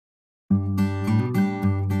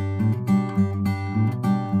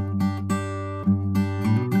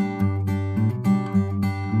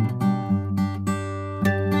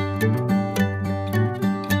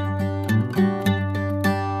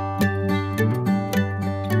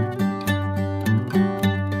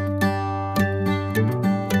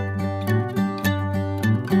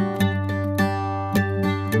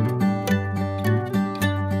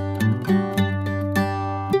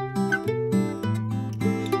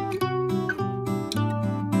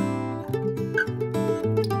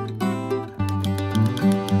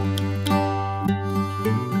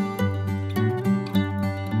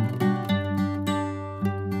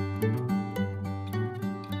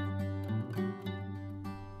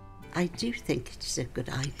I do think it's a good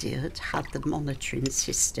idea to have the monitoring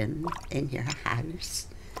system in your house.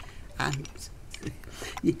 And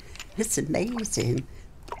it's amazing.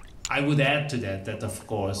 I would add to that of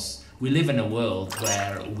course, we live in a world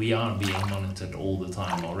where we are being monitored all the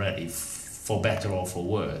time already, for better or for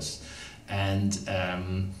worse. And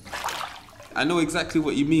I know exactly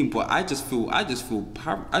what you mean, but I just feel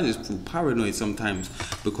paranoid sometimes,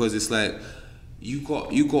 because it's like you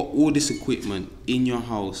got all this equipment in your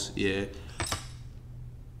house, yeah. Do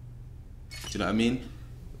you know what I mean?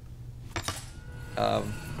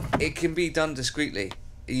 It can be done discreetly.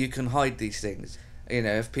 You can hide these things. You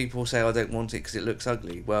know, if people say, I don't want it because it looks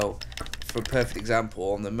ugly, well, for a perfect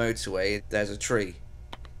example, on the motorway, there's a tree.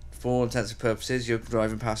 For all intents and purposes, you're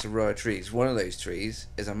driving past a row of trees. One of those trees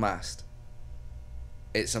is a mast.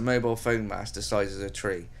 It's a mobile phone mast the size of a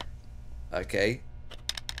tree. Okay?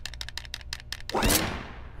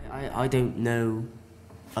 I don't know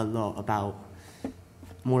a lot about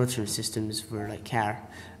monitoring systems for like care,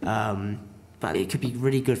 but it could be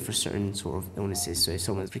really good for certain sort of illnesses. So if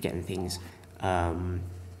someone's forgetting things,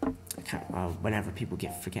 whenever people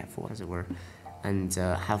get forgetful, as it were, and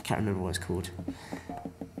I can't remember what it's called.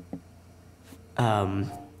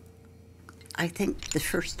 I think the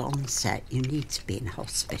first onset you need to be in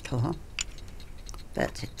hospital,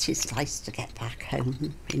 but it is nice to get back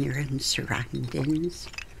home in your own surroundings,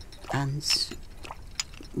 and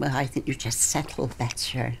well, I think you just settle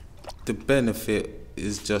better. The benefit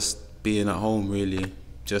is just being at home, really.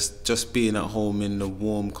 Just being at home in the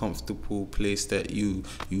warm, comfortable place that you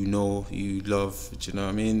know, you love. Do you know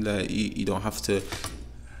what I mean? Like you don't have to.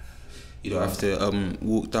 You don't have to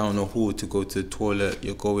walk down a hall to go to the toilet.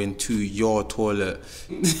 You're going to your toilet.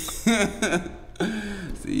 So,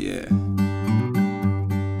 yeah.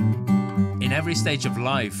 in every stage of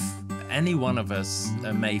life, any one of us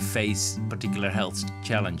may face particular health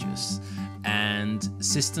challenges. And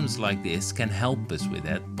systems like this can help us with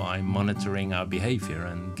that by monitoring our behavior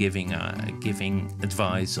and giving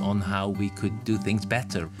advice on how we could do things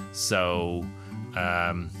better. So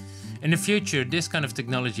in the future, this kind of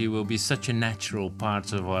technology will be such a natural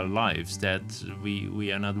part of our lives that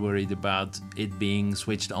we are not worried about it being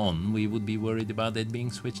switched on. We would be worried about it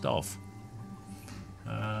being switched off.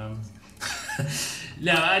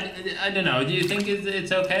 No, I don't know. Do you think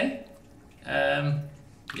it's okay?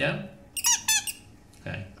 Yeah?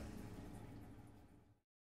 Okay.